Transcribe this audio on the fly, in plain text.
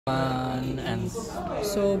fun and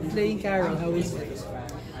So playing Carole, how is it?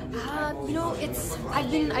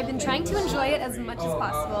 I've been trying to enjoy it as much as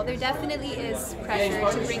possible. There definitely is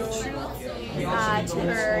pressure to bring truth to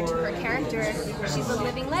her character. She's a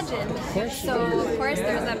living legend, so of course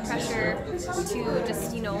there's that pressure to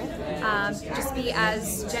just be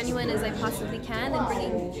as genuine as I possibly can and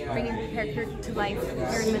bringing the character to life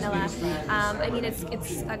here in Manila.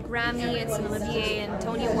 It's a Grammy, it's an Olivier and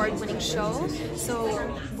Tony Award-winning show,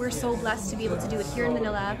 so we're so blessed to be able to do it here in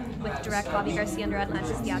Manila with direct Bobby Garcia under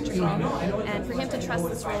Atlantis Theatrical, and for him to trust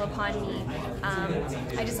this role upon me,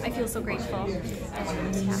 I feel so grateful.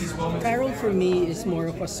 And, yeah. Carole for me is more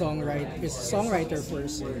of a songwriter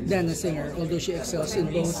first than a singer, although she excels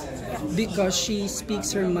in both because she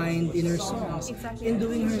speaks her mind in her songs. Exactly. In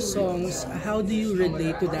doing her songs, how do you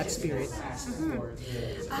relate to that spirit?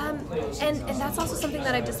 And that's also something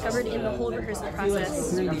that I've discovered in the whole rehearsal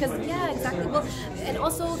process. Because exactly. Well, and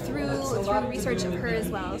also through research of her as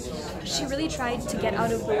well. She really tried to get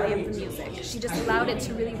out of the way of the music. She just allowed it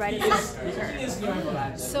to really write itself through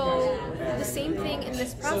her. So the same thing in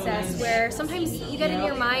this process, where sometimes you get in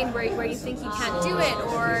your mind where you think you can't do it,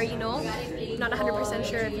 or not 100%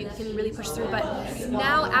 sure if you can really push through. But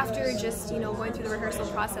now, after just going through the rehearsal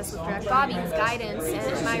process with Direct Bobby's guidance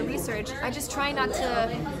and my research, I just try not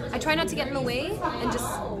to get in the way and just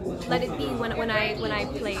let it be when I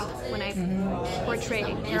portray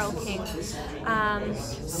Carole King.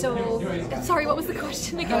 Sorry, what was the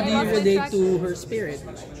question again? How do you relate to her spirit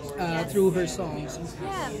through her songs?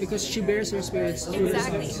 Yeah. Because she bears her spirits through her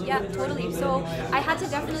Exactly. songs. Yeah, totally. So I had to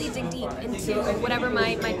definitely dig deep into whatever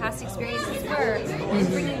my past experiences were in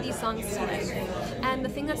bringing these songs to life. And the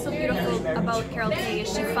thing that's so beautiful about Carole King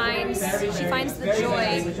is she finds the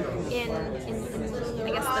joy in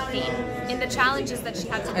I guess the pain, in the challenges that she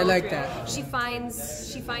had to go I like through. that. She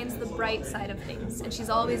finds the bright side of things, and she's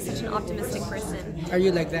always such an optimistic person. Are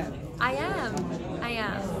you like that? I am.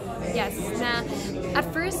 Yes. Now, at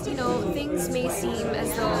first, things may seem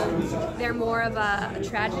as though they're more of a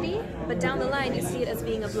tragedy, but down the line, you see it as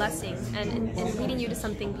being a blessing and leading you to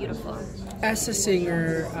something beautiful. As a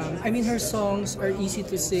singer, her songs are easy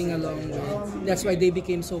to sing along with. That's why they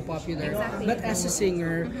became so popular. Exactly. But as a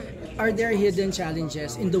singer, are there hidden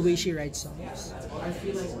challenges in the way she writes songs?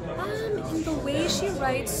 In the way she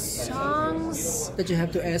writes songs, That you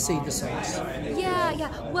have to essay the songs. yeah.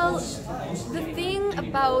 Well, the thing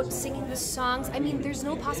about singing the songs, there's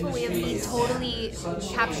no possible way of me totally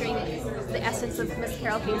capturing the essence of Miss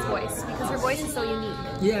Carole King's voice, because her voice is so unique.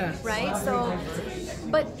 Yeah. Right? So,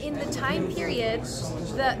 but in the time period,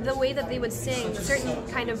 the way that they would sing certain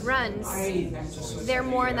kind of runs, they're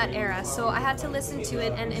more in that era. So I had to listen to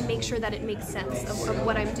it and make sure that it makes sense of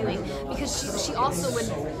what I'm doing, because she also would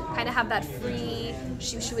kind of have that free,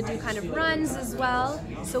 she would do kind of runs as well.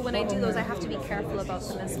 So when I do those, I have to be careful about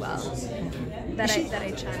them as well, that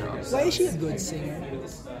I channel. Why is she a good singer?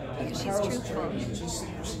 Because she's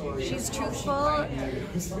truthful. She's truthful.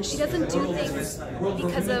 She doesn't do things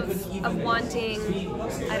because of wanting,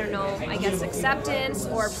 I guess acceptance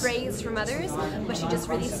or praise from others, but she just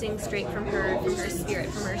really sings straight from her spirit,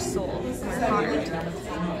 from her soul, from her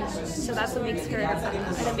heart. So that's what makes her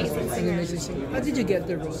an amazing singer. How did you get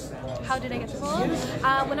the role? How did I get the role?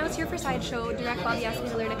 When I was here for Sideshow, Direct Bobby asked me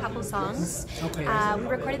to learn a couple songs. Okay. We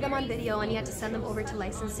recorded them on video, and he had to send them over to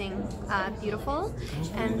licensing Beautiful,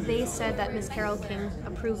 and they said that Miss Carole King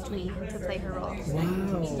approved me to play her role.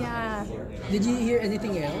 Wow. Yeah. Did you hear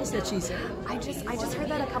anything else that she said? I just heard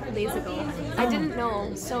that a couple days ago. I didn't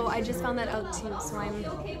know, so I just found that out too. So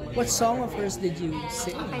What song of hers did you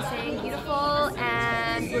sing? I sang Beautiful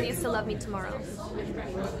and Will You Still Love Me Tomorrow.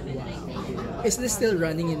 Is this still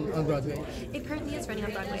running on Broadway? It currently is running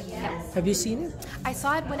on Broadway. Yes. Have you seen it? I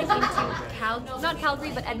saw it when it came to not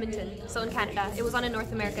Calgary, but Edmonton, so in Canada. It was on a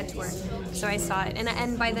North America tour, so I saw it,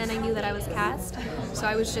 and by then I knew that I was cast. So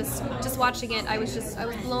I was just watching it. I was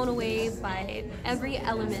blown away by every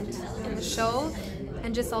element in the show,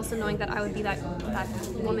 and just also knowing that I would be that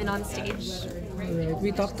woman on stage. Right.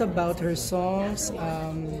 We talked about her songs,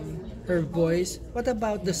 her voice. What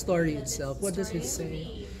about the story itself? What does it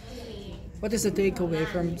say? What is the takeaway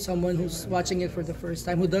from someone who's watching it for the first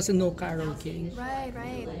time, who doesn't know Carole King? Right.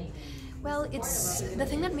 Well, it's the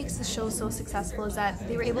thing that makes the show so successful is that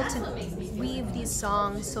they were able to weave these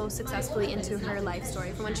songs so successfully into her life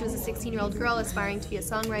story, from when she was a 16-year-old girl aspiring to be a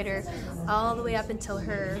songwriter, all the way up until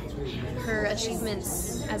her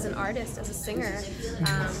achievements as an artist, as a singer,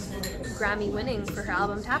 Grammy winning for her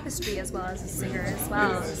album Tapestry, as well as a singer as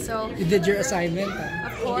well. So You did your assignment.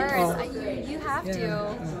 of course, Oh. you have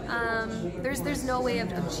to. There's no way of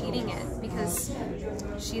cheating it because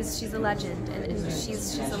she's a legend and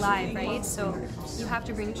she's alive, right? So you have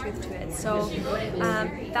to bring truth to it. So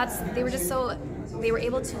they were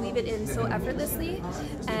able to weave it in so effortlessly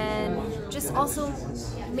and just also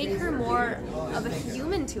make her more of a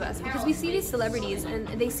human to us, because we see these celebrities and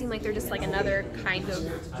they seem like they're just like another kind of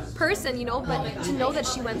person, you know, but to know that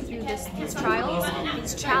she went through these trials,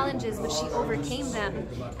 these challenges, but she overcame them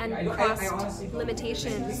and crossed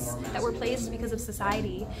limitations that were placed because of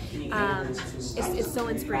society, is so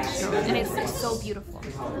inspirational and it's so beautiful.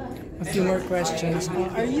 A few more questions.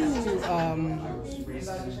 Are you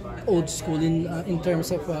old school in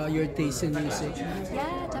terms of your taste in music?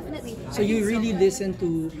 Yeah, definitely. So you really listen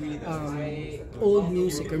to old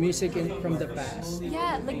music or music from the past?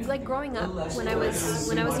 Yeah, like growing up when I was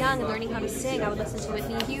young and learning how to sing, I would listen to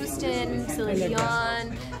Whitney Houston, Celine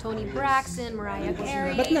Dion, Toni Braxton, Mariah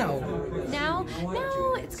Carey. But now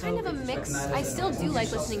it's kind of a mix. I still do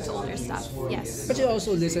like listening to older stuff. Yes. but you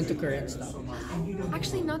also listen to current stuff.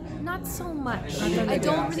 Actually, not so much. I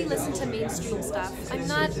don't really listen to mainstream stuff. I'm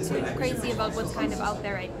not too crazy about what's kind of out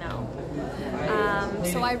there right now.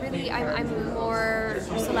 So I'm more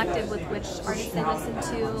selective with which artists I listen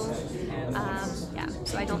to. Yeah,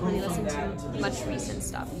 so I don't really listen to much recent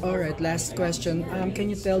stuff. All right, last question. Can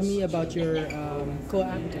you tell me about your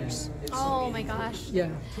co-actors? Oh my gosh. Yeah.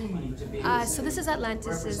 So this is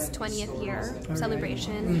Atlantis' 20th year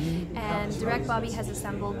celebration, and Direct Bobby has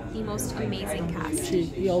assembled the most amazing cast.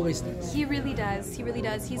 He always does. He really does. He really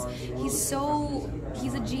does. He's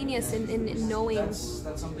a genius in knowing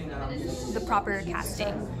the proper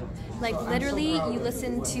casting. Like literally, you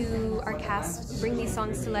listen to our cast bring these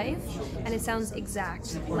songs to life, and it sounds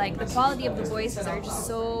exact. Like the quality of the voices are just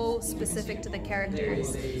so specific to the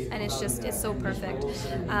characters, and it's so perfect.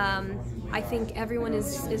 I think everyone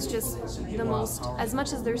is just the most, as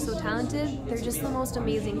much as they're so talented, they're just the most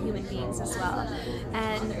amazing human beings as well.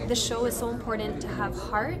 And the show is so important to have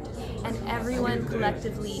heart, and everyone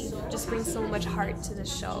collectively just brings so much heart to the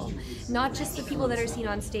show. Not just the people that are seen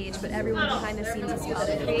on stage, but everyone behind the scenes as well.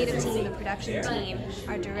 The creative team, the production team,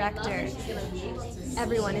 our director,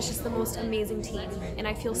 everyone. It's just the most amazing team, and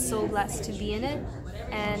I feel so blessed to be in it.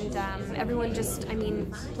 And everyone just,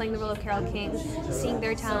 playing the role of Carole King, seeing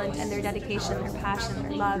their talent and their dedication, their passion,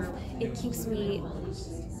 their love, it keeps me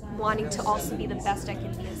wanting to also be the best I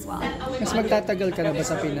can be as well. Mas magtatagal ka na ba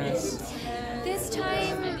sa Pinas? This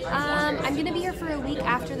time, I'm going to be here for a week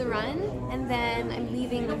after the run, and then I'm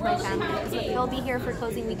leaving with my family. So they'll be here for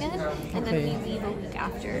closing weekend, and then we leave a week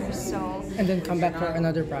after. So And then come back for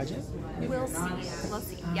another project? we'll see. We'll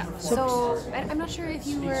see. Yeah. So I'm not sure if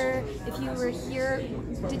you were here.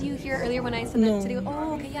 Did you hear earlier when I said that today?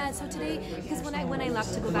 Oh, okay, yeah. So today, because when I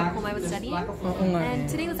left to go back home, I was studying, and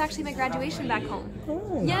today was actually my graduation back home.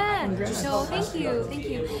 Oh, yeah. congrats. So thank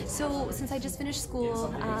you. So since I just finished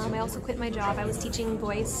school, I also quit my job. I was teaching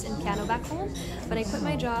voice and piano back home, but I quit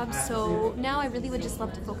my job. So now I really would just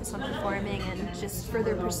love to focus on performing and just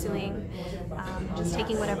further pursuing, just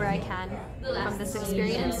taking whatever I can from this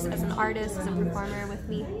experience as an artist, as a performer with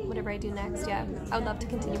me, whatever I do next. Yeah, I would love to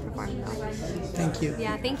continue performing though. Thank you.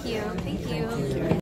 Yeah, thank you.